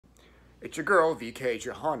It's your girl, VK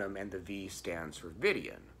Johannem, and the V stands for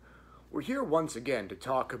Vidian. We're here once again to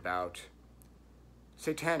talk about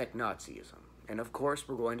Satanic Nazism. And of course,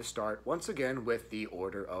 we're going to start once again with the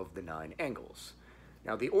Order of the Nine Angles.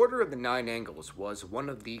 Now, the Order of the Nine Angles was one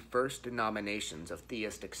of the first denominations of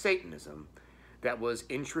theistic Satanism that was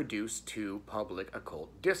introduced to public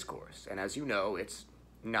occult discourse. And as you know, it's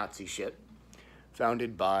Nazi shit,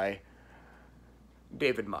 founded by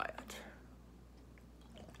David Myatt.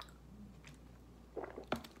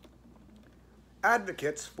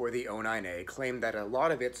 Advocates for the O9A claim that a lot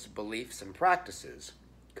of its beliefs and practices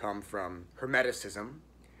come from Hermeticism,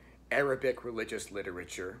 Arabic religious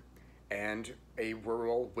literature, and a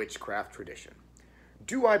rural witchcraft tradition.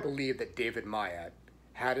 Do I believe that David Myatt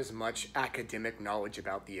had as much academic knowledge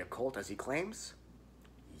about the occult as he claims?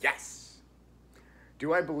 Yes.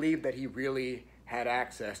 Do I believe that he really had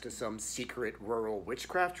access to some secret rural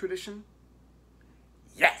witchcraft tradition?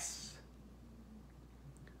 Yes.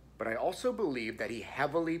 But I also believe that he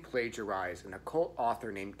heavily plagiarized an occult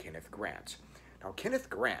author named Kenneth Grant. Now, Kenneth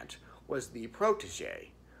Grant was the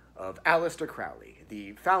protege of Aleister Crowley,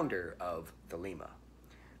 the founder of Thelema.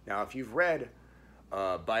 Now, if you've read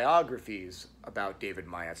biographies about David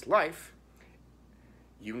Myatt's life,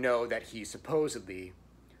 you know that he supposedly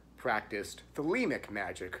practiced Thelemic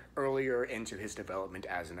magic earlier into his development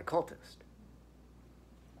as an occultist.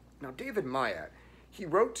 Now, David Myatt, he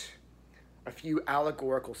wrote a few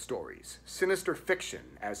allegorical stories, sinister fiction,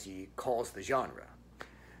 as he calls the genre.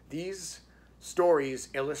 These stories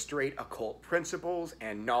illustrate occult principles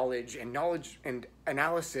and knowledge and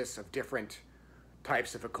analysis of different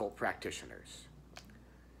types of occult practitioners.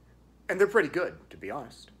 And they're pretty good, to be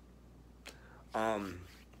honest. One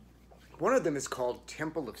of them is called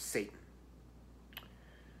Temple of Satan.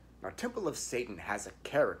 Now, Temple of Satan has a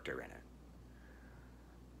character in it.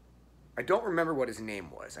 I don't remember what his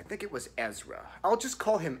name was. I think it was Ezra. I'll just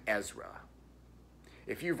call him Ezra.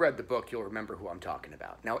 If you've read the book, you'll remember who I'm talking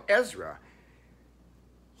about. Now, Ezra,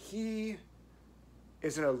 he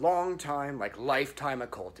is a lifetime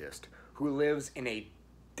occultist who lives in a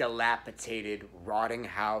dilapidated, rotting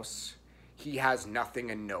house. He has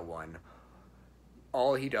nothing and no one.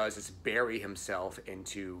 All he does is bury himself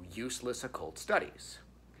into useless occult studies.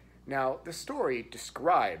 Now, the story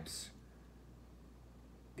describes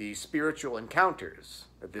the spiritual encounters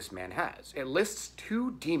that this man has. It lists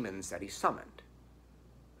 2 demons that he summoned.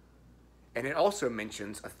 And it also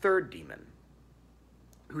mentions a 3rd demon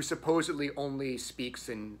who supposedly only speaks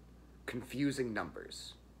in confusing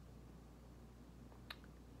numbers.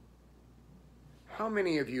 How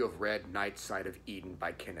many of you have read Night Side of Eden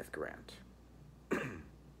by Kenneth Grant?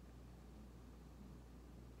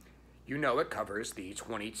 You know it covers the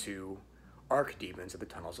 22 archdemons of the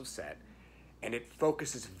Tunnels of Set, and it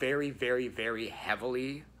focuses very, very, very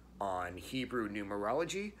heavily on Hebrew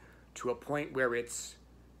numerology to a point where it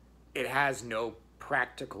has no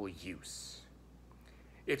practical use.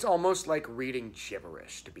 It's almost like reading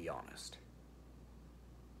gibberish, to be honest.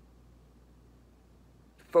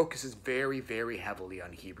 It focuses very, very heavily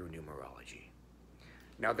on Hebrew numerology.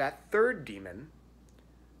 Now, that 3rd demon,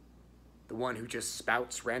 the one who just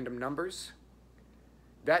spouts random numbers,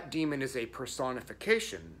 that demon is a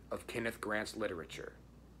personification of Kenneth Grant's literature.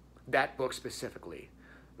 That book specifically,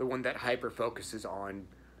 the one that hyper-focuses on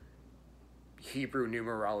Hebrew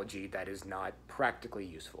numerology that is not practically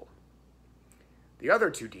useful. The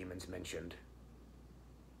other 2 demons mentioned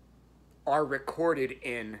are recorded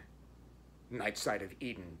in Night Side of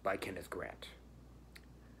Eden by Kenneth Grant.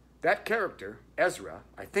 That character, Ezra,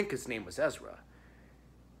 I think his name was Ezra,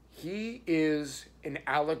 he is an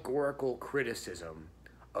allegorical criticism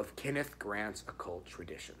of Kenneth Grant's occult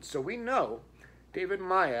tradition. So we know David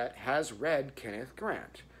Myatt has read Kenneth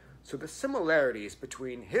Grant. So the similarities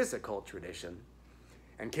between his occult tradition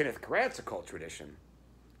and Kenneth Grant's occult tradition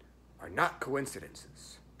are not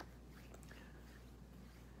coincidences.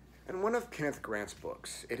 In one of Kenneth Grant's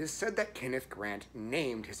books, it is said that Kenneth Grant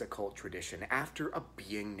named his occult tradition after a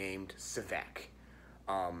being named Sevek.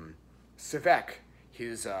 Sevek,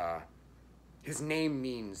 his name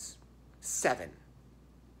means 7.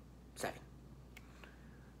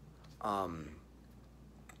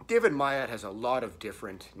 David Myatt has a lot of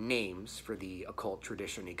different names for the occult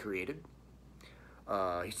tradition he created.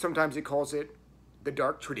 Sometimes he calls it the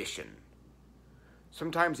Dark Tradition.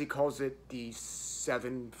 Sometimes he calls it the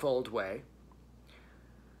Sevenfold Way.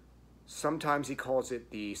 Sometimes he calls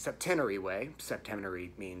it the Septenary Way.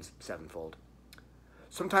 Septenary means sevenfold.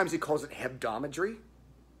 Sometimes he calls it hebdomadry.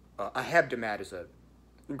 A hebdomad is a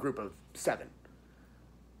group of 7.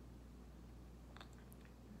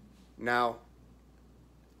 Now,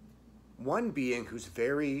 One being who's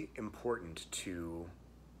very important to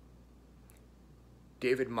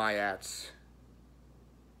David Myatt's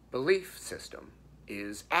belief system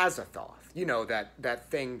is Azathoth. You know,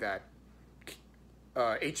 that thing that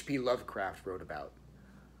H.P. Lovecraft wrote about.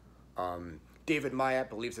 David Myatt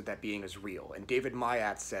believes that being is real, and David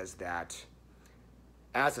Myatt says that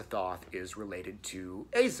Azathoth is related to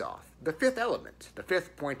Azoth, the fifth element, the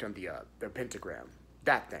fifth point on the pentagram.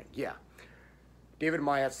 That thing, yeah. David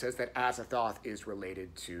Myatt says that Azathoth is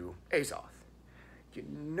related to Azoth. You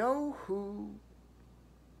know who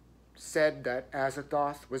said that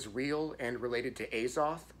Azathoth was real and related to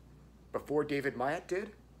Azoth before David Myatt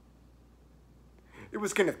did? It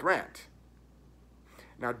was Kenneth Grant.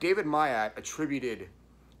 Now, David Myatt attributed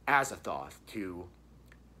Azathoth to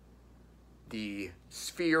the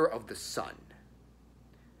sphere of the sun.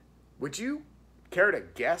 Would you care to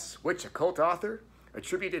guess which occult author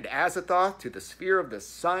attributed Azathoth to the sphere of the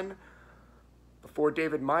sun before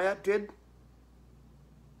David Myatt did?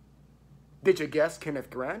 Did you guess Kenneth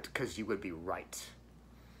Grant? Because you would be right.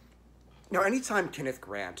 Now, anytime Kenneth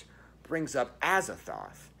Grant brings up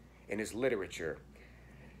Azathoth in his literature,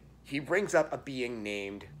 he brings up a being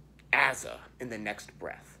named Azza in the next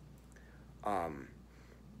breath.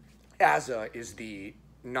 Azza is the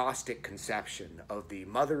Gnostic conception of the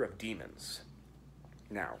mother of demons.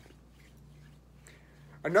 Now,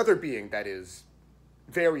 another being that is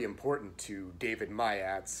very important to David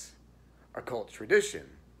Myatt's occult tradition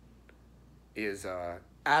is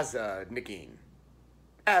Azza Nagin.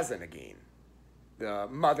 Azza Nagin, the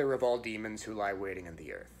mother of all demons who lie waiting in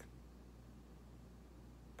the earth.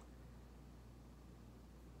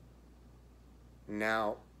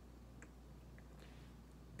 Now,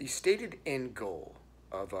 the stated end goal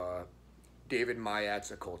of David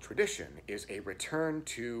Myatt's occult tradition is a return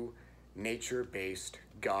to nature-based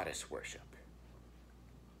goddess worship.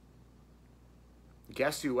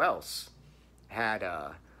 Guess who else had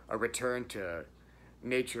a return to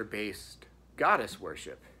nature-based goddess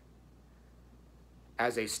worship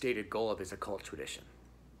as a stated goal of his occult tradition?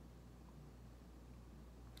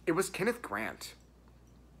 It was Kenneth Grant.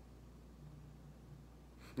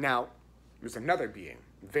 Now, there's another being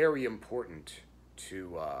very important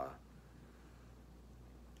to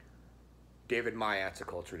David Myatt's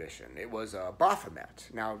occult tradition. It was Baphomet.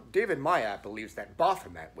 Now, David Myatt believes that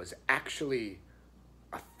Baphomet was actually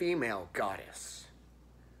a female goddess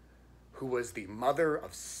who was the mother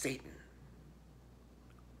of Satan.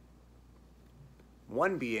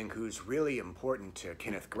 One being who's really important to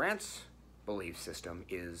Kenneth Grant's belief system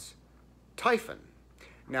is Typhon.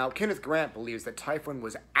 Now, Kenneth Grant believes that Typhon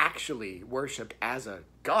was actually worshipped as a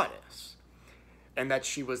goddess, and that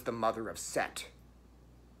she was the mother of Set.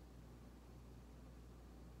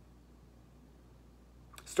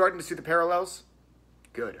 Starting to see the parallels?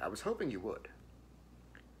 Good. I was hoping you would.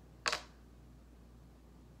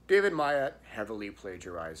 David Myatt heavily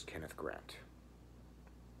plagiarized Kenneth Grant.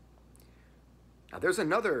 Now, there's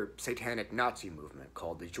another satanic Nazi movement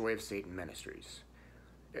called the Joy of Satan Ministries.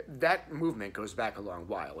 That movement goes back a long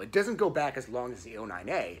while. It doesn't go back as long as the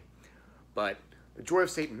O9A, but the Joy of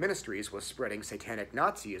Satan Ministries was spreading satanic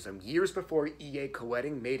Nazism years before E.A.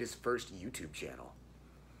 Koetting made his first YouTube channel.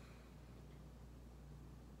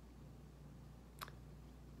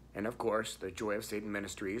 And of course, the Joy of Satan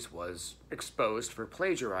Ministries was exposed for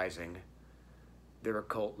plagiarizing their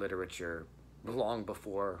occult literature long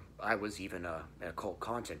before I was even an occult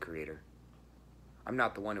content creator. I'm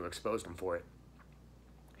not the one who exposed them for it.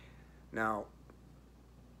 Now,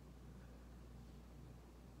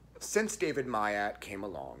 since David Myatt came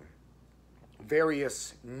along,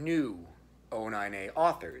 various new O9A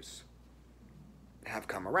authors have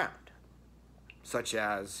come around, such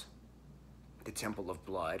as the Temple of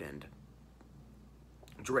Blood and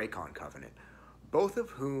Dracon Covenant, both of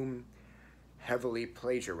whom heavily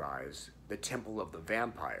plagiarize the Temple of the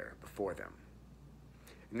Vampire before them.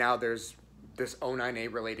 Now there's this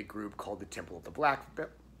O9A related group called the Temple of the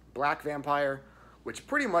Black Vampire, which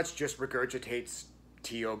pretty much just regurgitates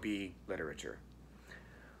TOB literature.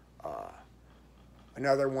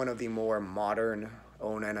 Another one of the more modern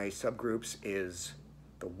O9A subgroups is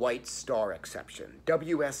the White Star Exception,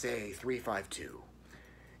 WSA 352.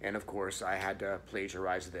 And of course, I had to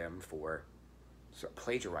plagiarize them.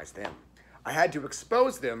 I had to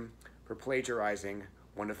expose them for plagiarizing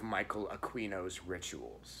one of Michael Aquino's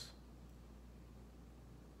rituals.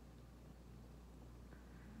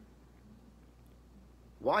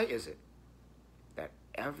 Why is it that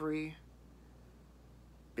every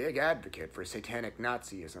big advocate for satanic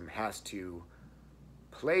Nazism has to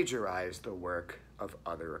plagiarize the work of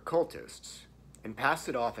other occultists and pass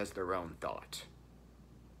it off as their own thought?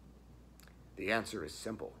 The answer is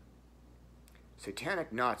simple.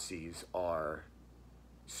 Satanic Nazis are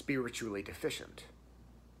spiritually deficient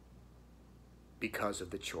because of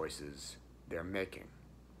the choices they're making.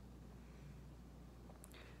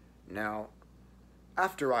 Now,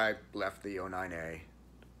 after I left the O9A,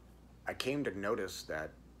 I came to notice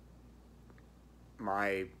that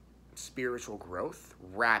my spiritual growth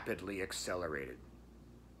rapidly accelerated.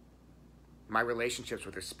 My relationships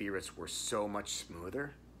with the spirits were so much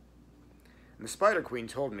smoother. And the Spider Queen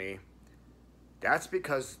told me that's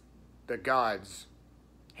because the gods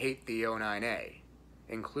hate the O9A,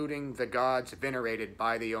 including the gods venerated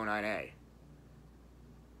by the O9A.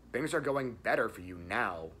 Things are going better for you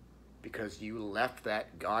now because you left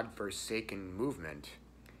that God-forsaken movement.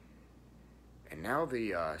 And now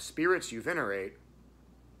the spirits you venerate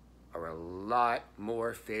are a lot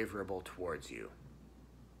more favorable towards you.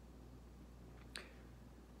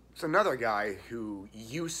 It's another guy who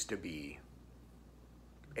used to be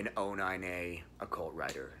an O9A occult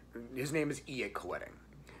writer. His name is E.A. Coetting.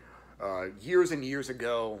 Years and years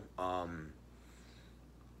ago,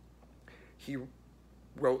 he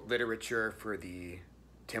wrote literature for the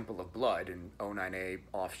Temple of Blood, an O9A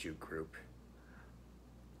offshoot group,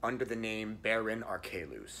 under the name Baron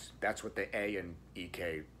Archelus. That's what the A in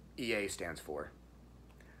EA stands for.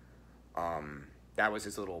 That was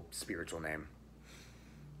his little spiritual name.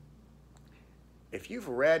 If you've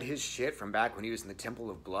read his shit from back when he was in the Temple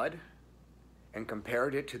of Blood and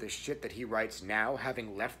compared it to the shit that he writes now,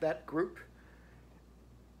 having left that group,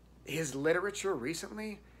 his literature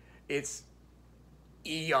recently, it's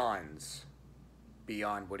eons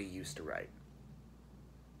beyond what he used to write.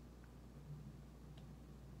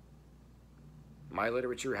 My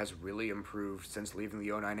literature has really improved since leaving the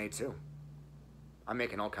O9A too. I'm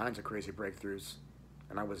making all kinds of crazy breakthroughs,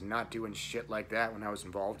 and I was not doing shit like that when I was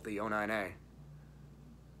involved with the O9A.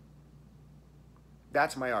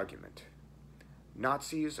 That's my argument.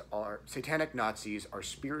 Satanic Nazis are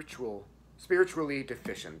spiritually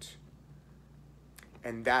deficient,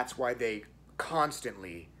 and that's why they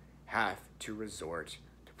constantly have to resort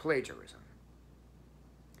to plagiarism.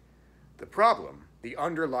 The problem, the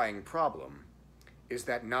underlying problem, is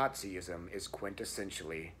that Nazism is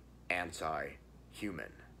quintessentially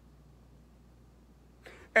anti-human.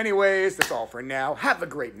 Anyways, that's all for now. Have a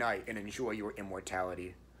great night and enjoy your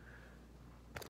immortality.